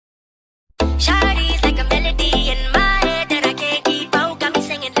Shawty's like a melody in my head that I can't keep out. Got me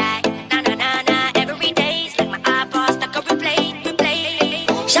singing like na na na na. Every day's like my iPod stuck on replay, replay.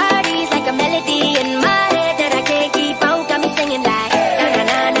 Shawty's like a melody in my head that I can't keep out. Got me singing like na na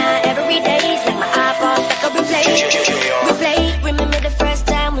na na. Every day's like my iPod stuck on replay, replay. Remember the first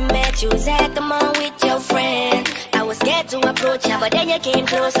time we met? You was at the mall with your friend. I was scared to approach you, but then you came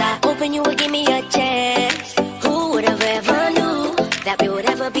closer, hoping you would give me a chance. Who would have ever knew that we would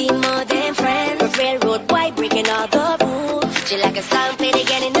ever be more than friends? A railroad white breaking all the rules. She like a song played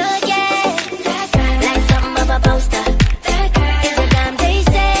again and again. Like something of a poster. It's a damn they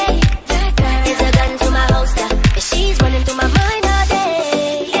say. It's a gun to my holster. And she's running through my mind all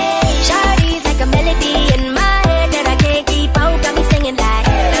day. Shawty's like a melody in my head that I can't keep out. Got me singing like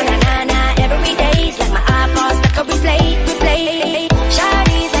na na na na. Every day's like my iPod stuck on replay, replay.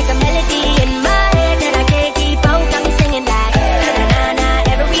 Shawty's like a melody in my head that I can't keep out. Got me singing like na na na na.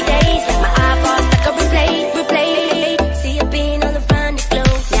 Every day's like my iPod stuck on replay, replay. See you being all around the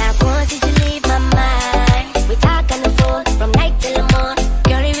globe. Now once did you leave my mind? We talk on the phone from night till the morning.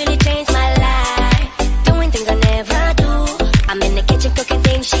 Girl, it really changed my life. Doing things I never do. I'm in the kitchen cooking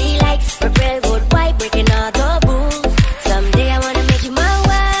things she likes. A railroad white breaking all the rules. Someday I wanna make you my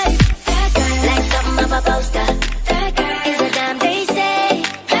wife. Like something of a poster. It's a damn they say.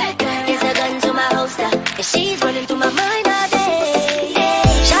 It's a gun to my holster. And she's running through my mind all day.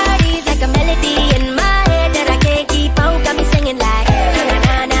 Shawty's like a melody in my head that I can't keep out. Got me singing like na na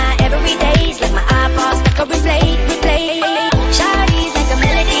na na. Every day's like my iPod stuck on replay, replay. Shawty's like a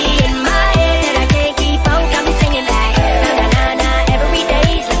melody in my head that I can't keep out. Got me singing like na na na na. Every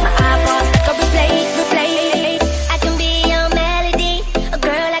day's like my iPod stuck on replay, replay. I can be your melody, a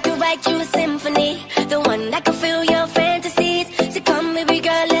girl I can write you a symphony, the one that can fill your fantasies. So come baby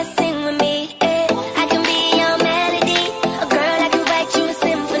girl, let's sing with me. I can be your melody, a girl I can write you a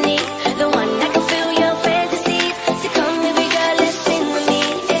symphony, the one that can fill your fantasies. So come baby girl, let's sing with me.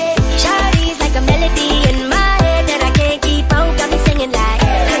 Shawty's like a melody in my head that I can't keep out. Got me singing like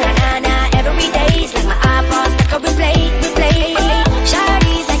na na na na. Every day's like my iPod stuck on replay, replay.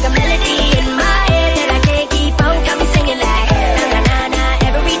 Shawty's like a melody in my head that I can't keep out. Got me singing like na na na na.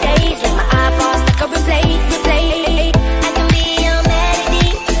 Every day's like my iPod stuck on replay, replay. I can be your melody,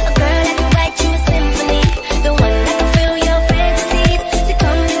 a girl I can write you a symphony, the one that can fill your fantasies. So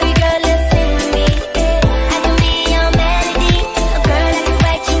come baby girl, let's sing with me. I can be your melody, a girl I can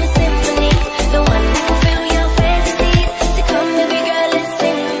write you a symphony, the one that can fill your fantasies. So come baby girl, let's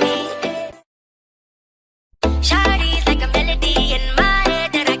sing with me. Shawty's like a melody in my head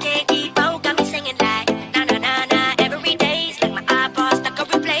that I can't keep out. Got me singing like na na na na. Every day's like my iPod stuck on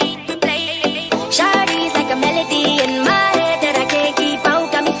replay, replay. Shawty's like a melody in my head that I can't keep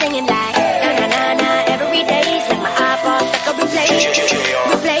out. Got me singing like na na na na. Every day's like my iPod stuck on replay,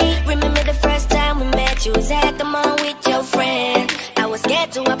 replay. Remember the first time we met? You was at the mall with your friend. I was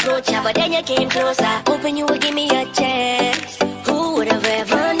scared to approach you, but then you came closer, hoping you would give me a chance. Who would have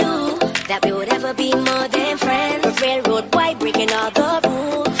ever knew that we would ever be more than friends? A railroad white breaking all the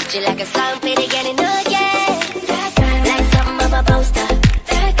rules. She like a song played again and again. Like something of a poster.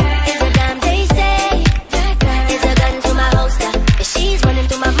 It's a damn they say. It's a gun to my holster. And she's running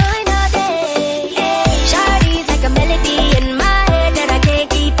through my mind all day. Shawty's like a melody in my head that I can't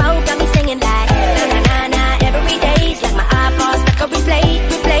keep out. Got me singing like na na na na. Every day's like my iPod stuck on replay,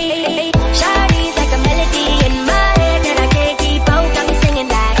 replay. Shawty's like a melody in my head that I can't keep out. Got me singing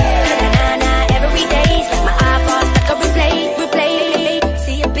like na na na na. Every day's like my iPod stuck on replay, replay.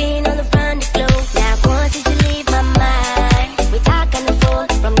 See you being all around the globe.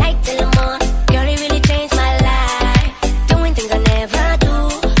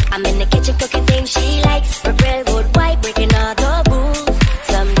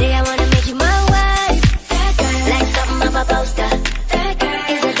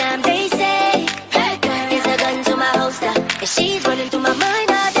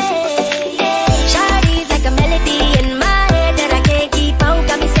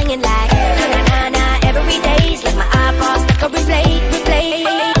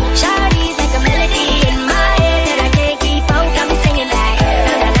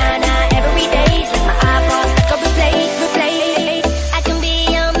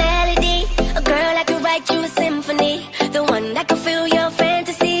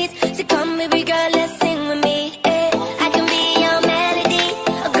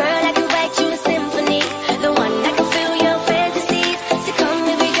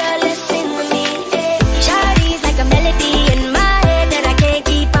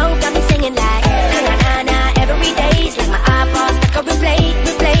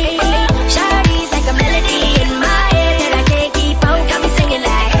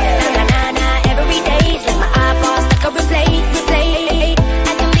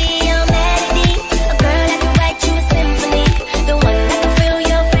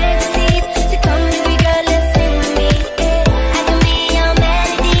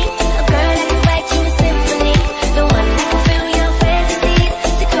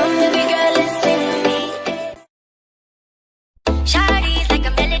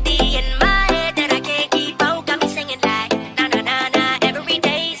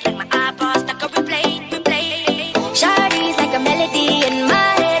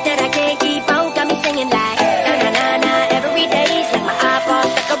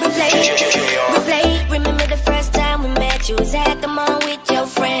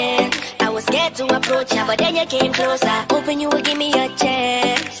 scared to approach her, but then you came closer, hoping you would give me a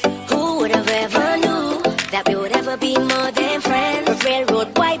chance. Who would have ever knew that we would ever be more than friends? A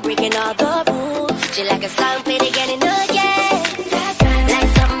railroad white breaking all the rules. She like a song played again and again. Like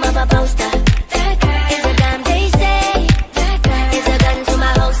something of a poster. It's a damn they say. It's a gun to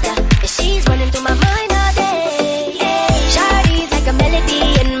my holster, and she's running through my mind all day. Shawty's like a melody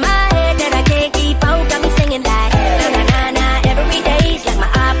in my head that I can't keep out. Got me singing like na na na na every day's like my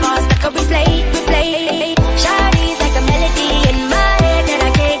iPod stuck on replay. Shawty's like a melody in my head that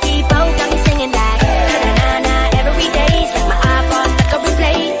I can't keep out. Got me singing like na na na na every day's like my iPod stuck on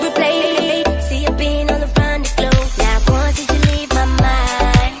replay. See you being on the run to glow. Now once did you leave my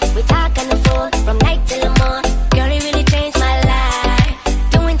mind? We talk on the phone from night till the morning. Girl, it really changed my life.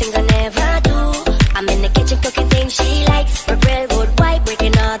 Doing things I never do. I'm in the kitchen cooking things she likes. But railroad white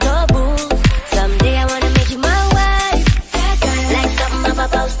breaking all the rules. Someday I wanna make you my wife. Like something of a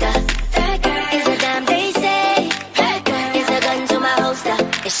poster. It's a damn they say. It's a gun to my holster,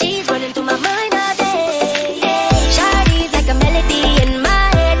 and she's running through my mind all day. Shawty's like a melody in my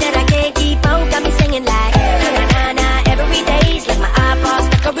head that I can't keep out. Got me singing like na na na na every day's like my iPod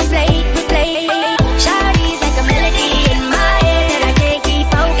stuck on replay. Shawty's like a melody in my head that I can't keep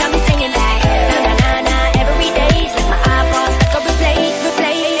out. Got me singing like na na na na every day's like my iPod stuck on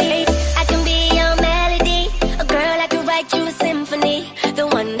replay. I can be your melody, a girl I can write you a symphony, the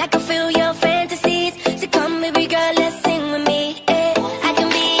one that can fill your fantasies. So come, baby girl, let's sing with me. I can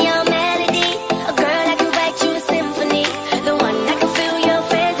be your melody, a girl I can write you a symphony, the one that can fill your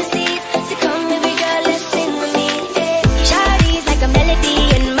fantasies. So come, baby girl, let's sing with me. Shawty's like a melody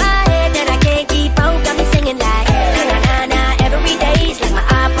in my head that I can't keep out. Got me singing like na na na na every day's like my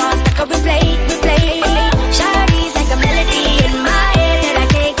iPod stuck on replay. Shawty's like a melody in my head that I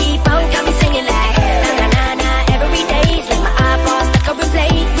can't keep out. Got me singing like na na na na every day's like my iPod stuck on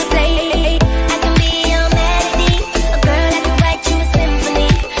replay. I can be your melody, a girl I can write you a symphony,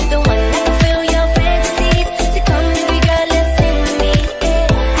 the one that can fill your fantasies. So come, baby girl, let's sing with me.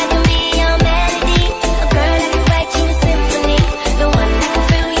 I can be your melody, a girl I can write you a symphony, the one that can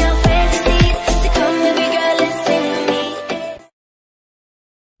fill your fantasies. So come, baby girl, let's sing with me.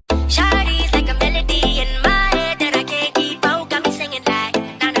 Shawty's like a melody in my head that I can't keep out. Got me singing like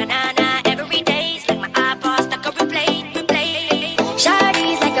na na na na every day's like my iPod stuck on replay.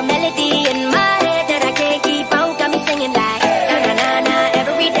 Shawty's like a melody in my head that I can't keep out. Got me singing like na na na na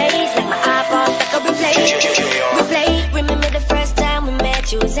every day's like my iPod stuck on replay. Remember the first time we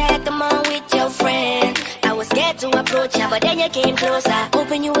met? You was at the mall with your friend. I was scared to approach her, but then you came closer,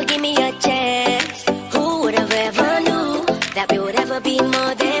 hoping you would give me a chance. Who would have ever knew that we would ever be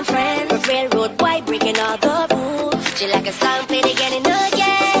more than friends? A railroad white breaking all the rules. She like a song played again and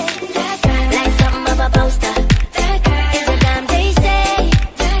again. Like something of a poster. It's a damn they say.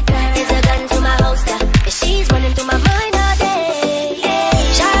 It's a gun to my holster, and she's running through my mind all day.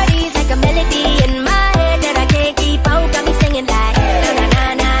 Shawty's like a melody in my head that I can't keep out. Got me singing like na na na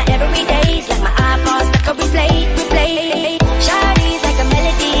na every day's like my iPod stuck on replay. Shawty's like a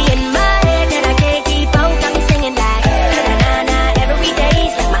melody in my head that I can't keep out. Got me singing like na na na na every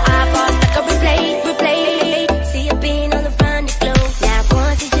day's like my iPod stuck on replay. See you being on the run to glow.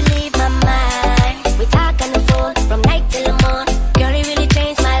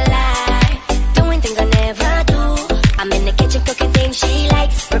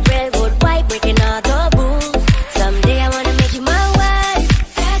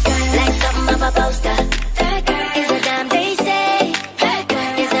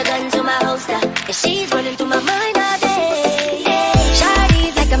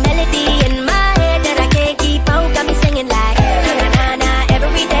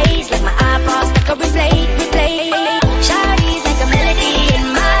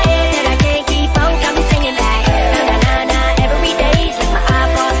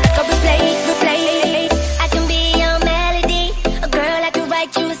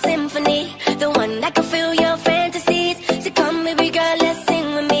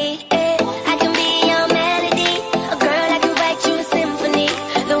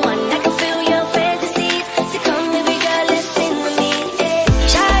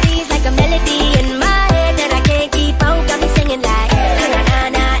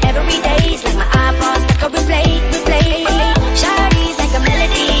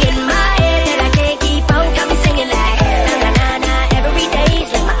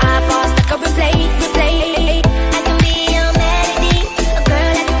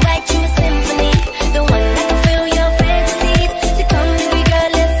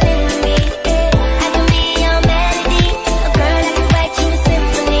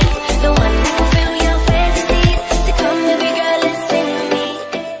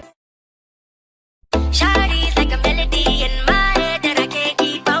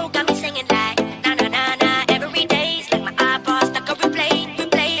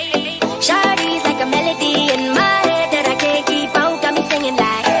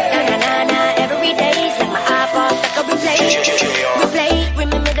 replay.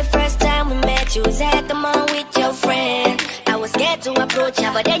 Remember the first time we met, you was at the mall with your friend. I was scared to approach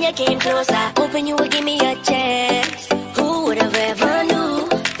her, but then you came closer, hoping you would give me a chance. Who would have ever knew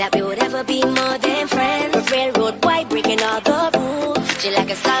that we would ever be more than friends? A railroad white breaking all the rules. She like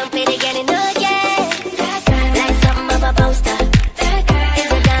a song played again and again. Like something of a poster.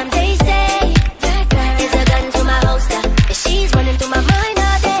 Is a damn they say. Is a gun to my holster. And she's running through my mind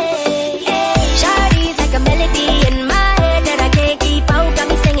all day. Shawty's like a melody in my head that I can't keep out. Got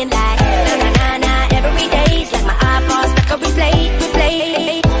me singing like na na na na every day's like my iPod stuck on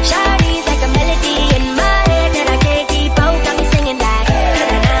replay. Shawty's like a melody in my head that I can't keep out. Got me singing like na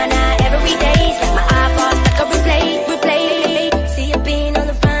na na na every day's like my iPod stuck on replay. See you being on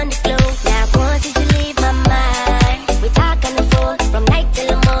the front of glow. Now once did you leave my mind? We talk on the phone from night till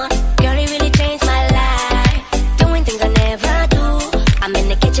the morning. Girl, it really changed my life. Doing things I never do. I'm in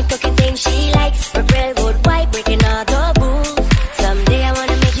the kitchen cooking things she likes. But railroad white breaking all the rules. Someday I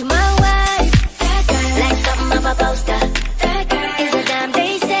wanna make you my wife. Like something of a poster. Is a damn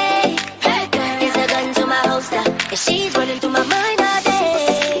they say. Is a gun to my holster. And she's running through my mind all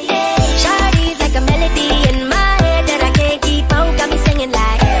day. Shawty's like a melody in my head that I can't keep out. Got me singing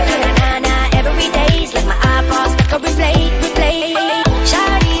like na na na na every day's like my iPod stuck on replay.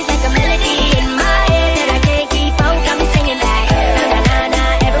 Shawty's like a melody in my head that I can't keep out. Got me singing like na na na na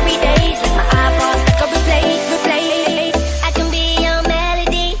every day's like my iPod stuck on replay. I can be your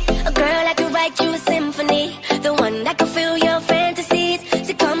melody, a girl I could write you a symphony, the one that can fill your fantasies.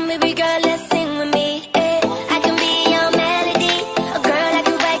 So come baby girl, let's sing with me. I can be your melody, a girl I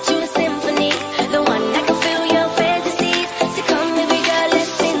could write you a symphony, the one that can fill your fantasies. So come baby girl,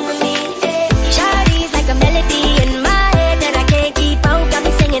 let's sing with me. Shawty's like a melody in my head that I can't keep out. Got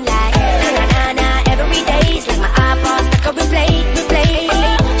me singing like na na na na every day's like my iPod stuck on replay.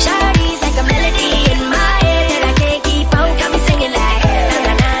 Shawty's like a melody in my head that I can't keep out. Got me singing like na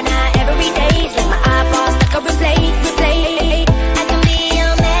na na na every day's like my iPod stuck on replay. I can be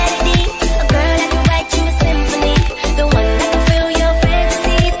your melody, a girl I can write you a symphony, the one that can fill your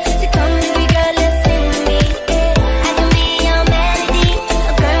fantasies. So come baby girl, let's sing with me. I can be your melody,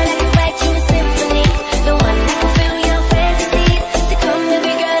 a girl I can write you a symphony, the one that can fill your fantasies. So come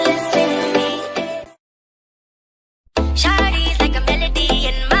baby girl, let's sing with me. Shawty's like a melody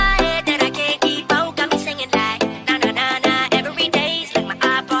in my head that I can't keep out. Got me singing like na na na na every day's like my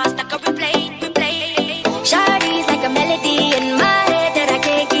iPod stuck on replay. Shawty's like a melody in my head that I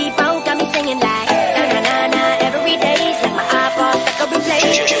can't keep out. Got me singing like na na na na every day's like my iPod stuck on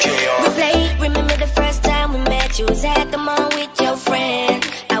replay. Remember the first time we met, you was at the mall with your friend.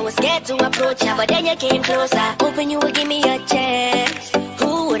 I was scared to approach her, but then you came closer, hoping you would give me a chance.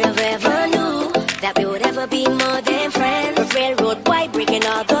 Who would have ever knew that we would ever be more than friends? A railroad white breaking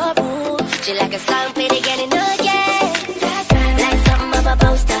all the rules. She like a song played again and